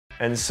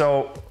And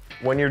so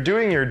when you're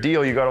doing your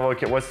deal, you got to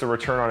look at what's the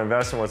return on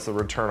investment, what's the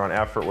return on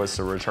effort, what's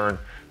the return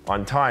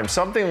on time.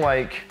 Something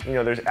like,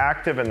 there's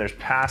active and there's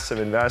passive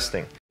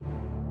investing.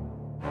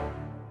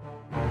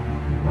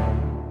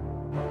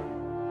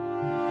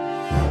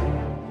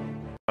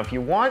 If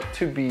you want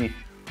to be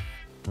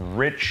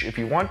rich, if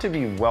you want to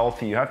be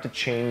wealthy, you have to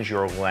change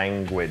your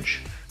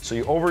language. So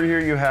over here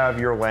you have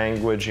your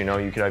language, you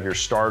could have your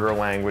starter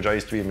language. I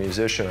used to be a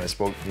musician, I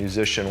spoke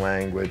musician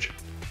language.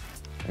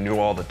 I knew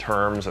all the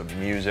terms of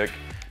music.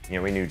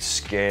 We knew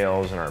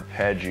scales and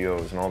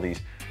arpeggios and all these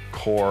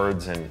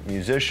chords and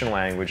musician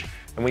language.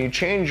 And when you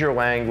change your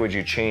language,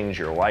 you change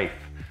your life.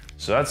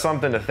 So that's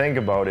something to think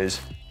about, is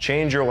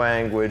change your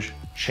language,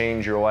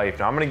 change your life.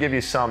 Now I'm gonna give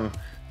you some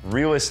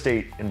real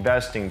estate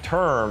investing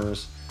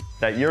terms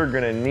that you're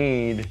gonna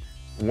need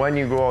when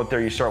you go out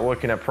there, you start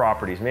looking at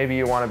properties. Maybe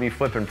you wanna be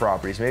flipping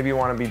properties. Maybe you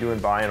wanna be doing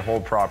buy and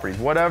hold properties.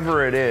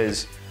 Whatever it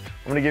is,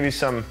 I'm gonna give you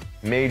some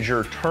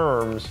major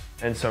terms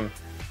and some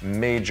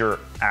major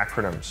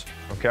acronyms,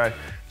 okay?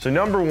 So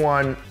number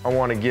one I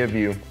wanna give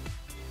you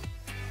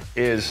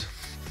is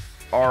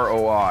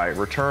ROI,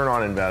 return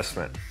on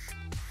investment.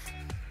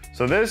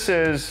 So this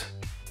is,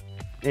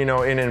 in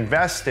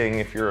investing,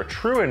 if you're a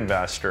true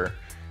investor,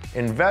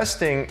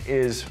 investing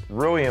is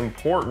really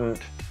important.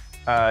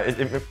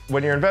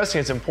 When you're investing,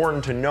 it's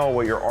important to know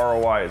what your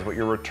ROI is, what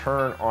your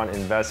return on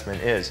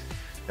investment is.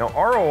 Now,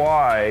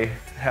 ROI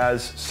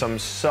has some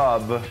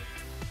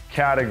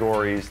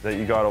sub-categories that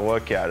you got to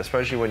look at,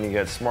 especially when you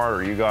get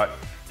smarter. You got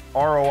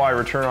ROI,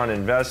 return on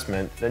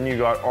investment, then you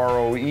got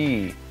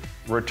ROE,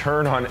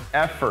 return on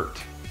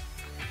effort,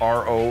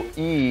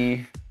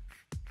 ROE,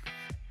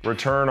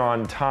 return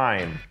on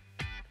time.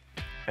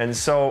 And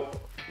so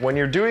when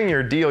you're doing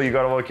your deal, you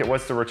got to look at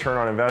what's the return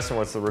on investment,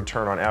 what's the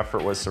return on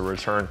effort, what's the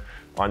return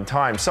on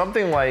time.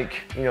 Something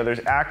like,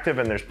 there's active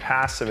and there's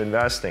passive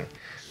investing.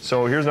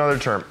 So here's another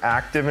term,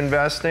 active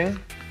investing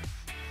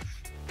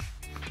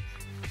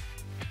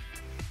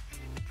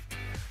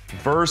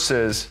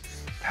versus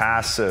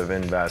passive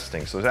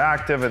investing. So there's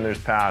active and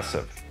there's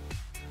passive.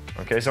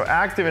 Okay, so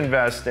active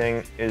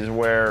investing is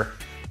where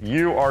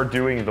you are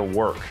doing the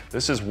work.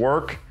 This is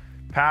work.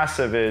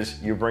 Passive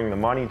is you bring the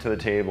money to the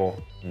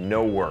table,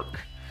 no work.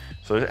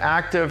 So there's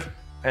active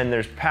and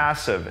there's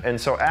passive. And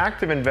so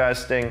active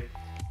investing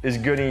is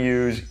gonna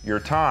use your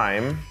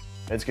time,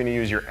 it's gonna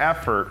use your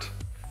effort,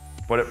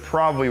 but it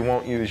probably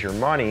won't use your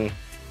money.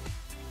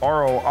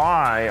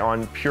 ROI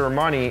on pure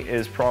money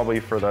is probably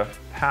for the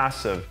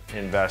passive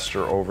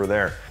investor over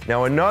there.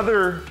 Now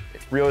another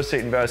real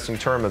estate investing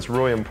term that's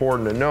really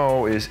important to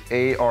know is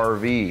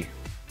ARV,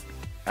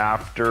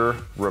 after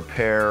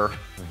repair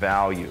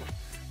value.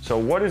 So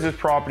what is this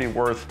property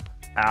worth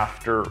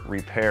after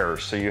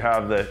repairs? So you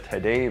have the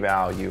today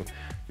value,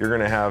 you're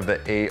gonna have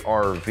the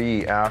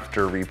ARV,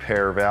 after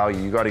repair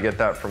value. You gotta get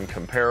that from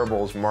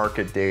comparables,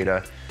 market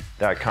data,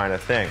 that kind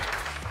of thing.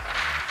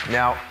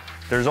 Now,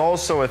 there's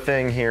also a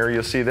thing here,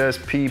 you'll see this,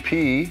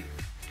 PP.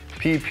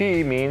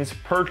 PP means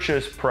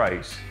purchase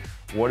price.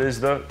 What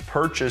is the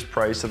purchase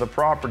price of the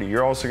property?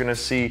 You're also gonna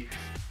see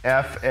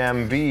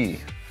FMV,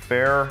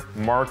 fair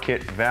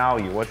market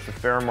value. What's the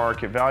fair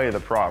market value of the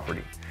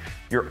property?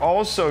 You're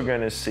also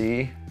gonna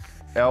see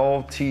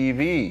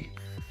LTV,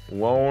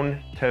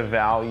 loan to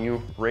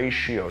value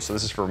ratio. So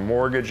this is for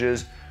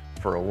mortgages,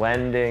 for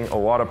lending. A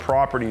lot of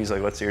properties,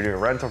 like let's say you're doing a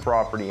rental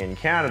property in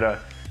Canada,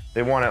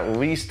 they want at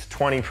least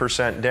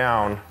 20%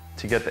 down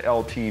to get the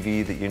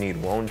LTV that you need,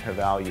 loan to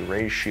value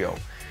ratio.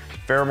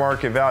 Fair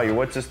market value,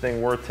 what's this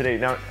thing worth today?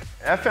 Now,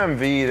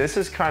 FMV, this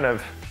is kind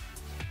of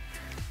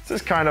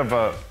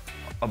a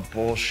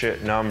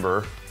bullshit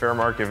number, fair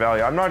market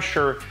value. I'm not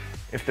sure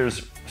if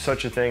there's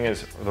such a thing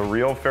as the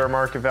real fair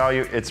market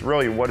value. It's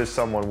really what is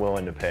someone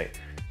willing to pay.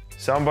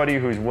 Somebody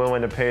who's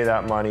willing to pay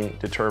that money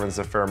determines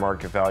the fair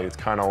market value. It's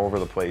kind of all over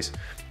the place.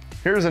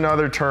 Here's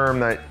another term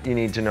that you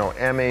need to know,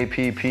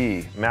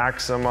 MAPP,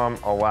 maximum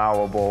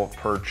allowable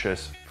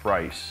purchase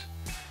price.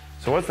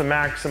 So what's the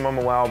maximum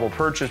allowable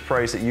purchase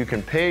price that you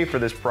can pay for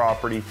this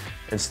property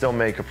and still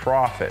make a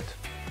profit?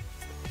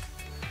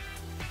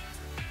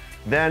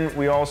 Then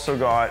we also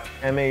got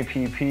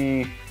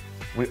MAPP.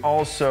 We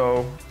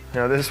also,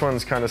 this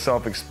one's kind of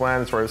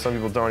self-explanatory, some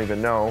people don't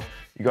even know.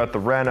 You got the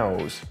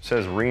renos, it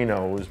says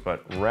renos,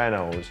 but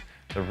renos,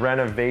 the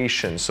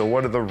renovations. So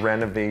what do the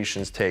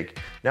renovations take?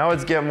 Now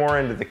let's get more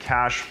into the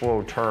cash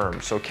flow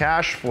terms. So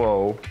cash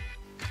flow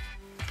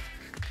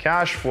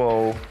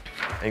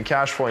and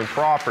cash flowing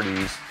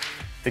properties.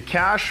 The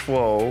cash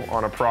flow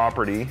on a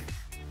property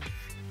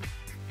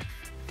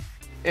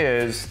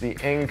is the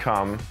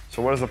income.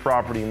 So what does the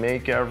property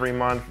make every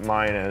month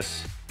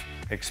minus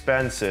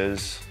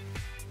expenses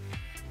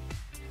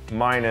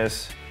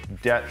minus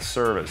debt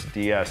service.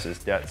 DS is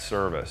debt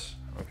service,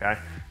 okay?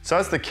 So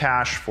that's the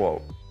cash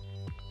flow.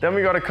 Then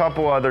we got a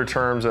couple other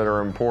terms that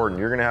are important.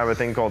 You're gonna have a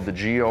thing called the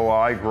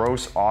GOI,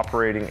 gross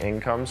operating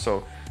income.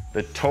 So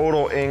the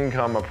total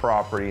income a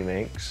property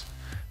makes.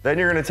 Then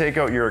you're gonna take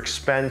out your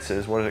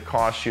expenses. What does it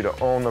cost you to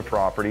own the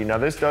property? Now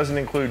this doesn't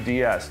include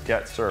DS,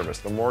 debt service.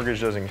 The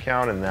mortgage doesn't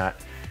count in that.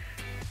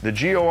 The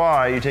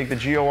GOI, you take the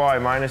GOI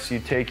minus, you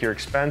take your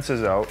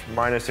expenses out,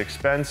 minus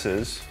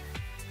expenses,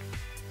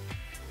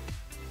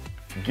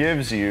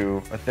 gives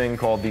you a thing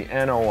called the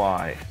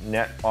NOI,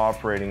 net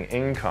operating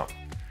income.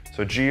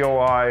 So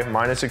GOI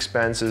minus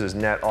expenses is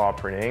net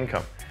operating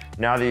income.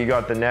 Now that you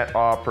got the net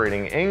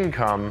operating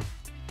income,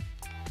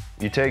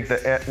 you take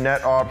the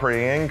net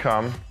operating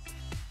income,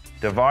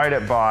 divide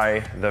it by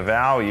the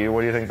value.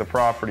 What do you think the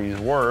property is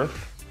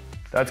worth?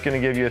 That's going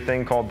to give you a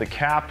thing called the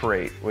cap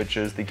rate, which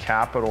is the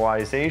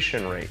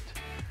capitalization rate.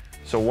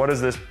 So what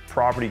does this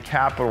property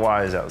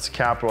capitalize at? It's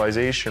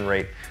capitalization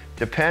rate.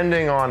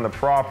 Depending on the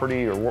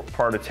property or what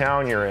part of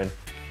town you're in,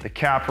 the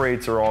cap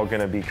rates are all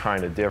going to be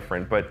kind of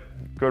different. But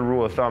good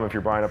rule of thumb, if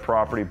you're buying a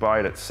property, buy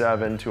it at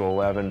 7 to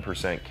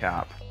 11%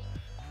 cap.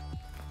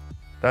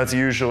 That's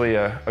usually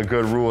a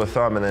good rule of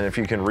thumb. And then if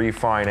you can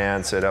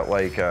refinance it at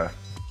like a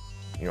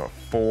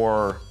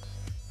 4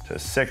 to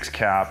 6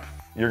 cap,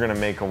 you're going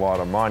to make a lot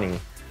of money.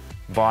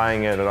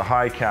 Buying it at a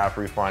high cap,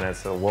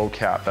 refinance at a low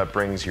cap, that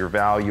brings your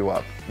value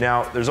up.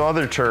 Now, there's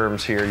other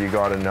terms here you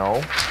got to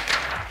know.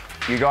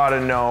 You got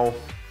to know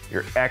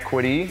your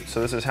equity.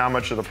 So this is how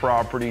much of the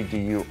property do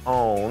you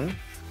own.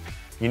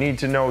 You need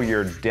to know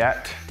your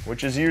debt,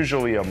 which is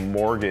usually a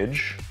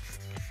mortgage.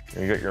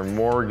 You got your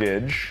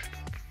mortgage.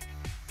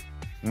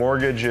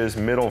 Mortgage is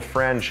Middle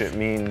French. It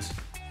means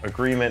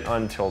agreement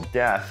until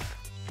death.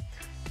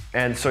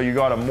 And so you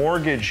got a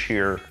mortgage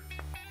here.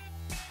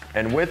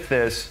 And with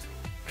this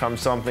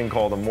comes something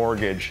called a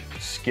mortgage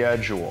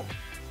schedule,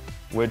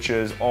 which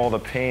is all the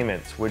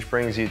payments, which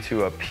brings you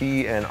to a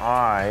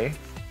P&I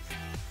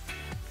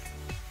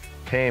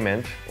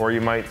payment, or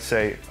you might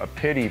say a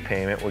PITI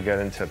payment. We'll get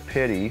into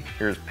PITI.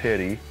 Here's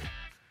PITI.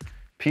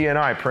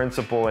 P&I,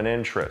 principal and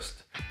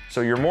interest.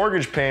 So your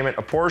mortgage payment,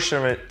 a portion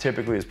of it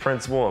typically is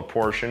principal, a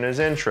portion is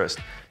interest.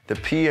 The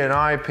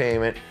P&I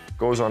payment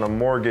goes on a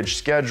mortgage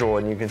schedule,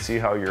 and you can see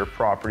how your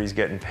property's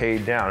getting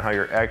paid down, how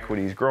your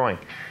equity is growing.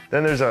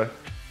 Then there's a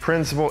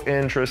principal,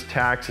 interest,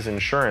 taxes,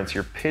 insurance,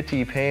 your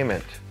PITI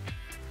payment.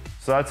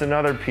 So that's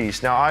another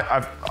piece. Now,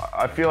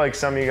 I feel like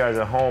some of you guys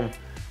at home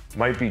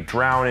might be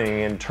drowning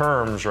in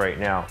terms right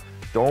now.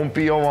 Don't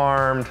be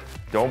alarmed.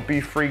 Don't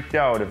be freaked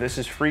out. If this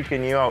is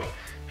freaking you out,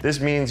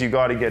 this means you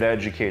got to get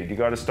educated. You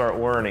got to start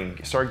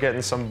learning, start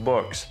getting some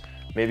books,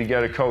 maybe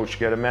get a coach,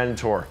 get a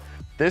mentor.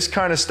 This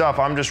kind of stuff,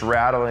 I'm just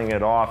rattling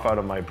it off out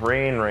of my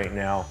brain right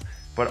now,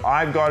 but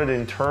I've got it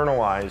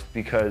internalized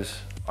because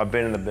I've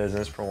been in the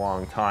business for a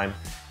long time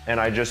and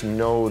I just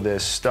know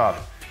this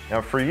stuff.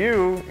 Now for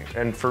you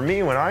and for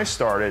me, when I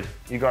started,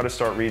 you got to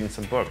start reading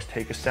some books,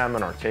 take a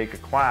seminar, take a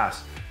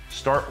class,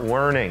 start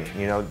learning.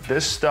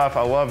 This stuff,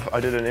 I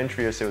did an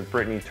interview yesterday with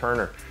Brittany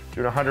Turner,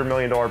 doing a $100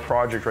 million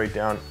project right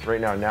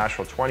now in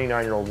Nashville,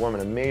 29-year-old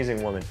woman,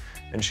 amazing woman.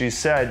 And she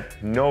said,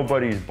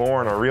 nobody's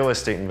born a real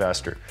estate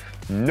investor.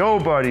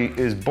 Nobody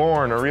is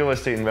born a real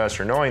estate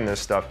investor knowing this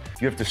stuff.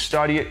 You have to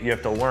study it, you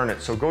have to learn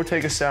it. So go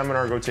take a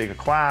seminar, go take a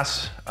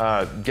class,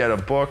 get a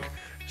book,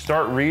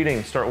 start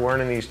reading, start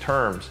learning these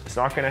terms. It's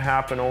not gonna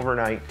happen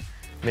overnight.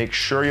 Make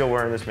sure you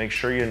learn this, make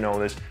sure you know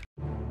this.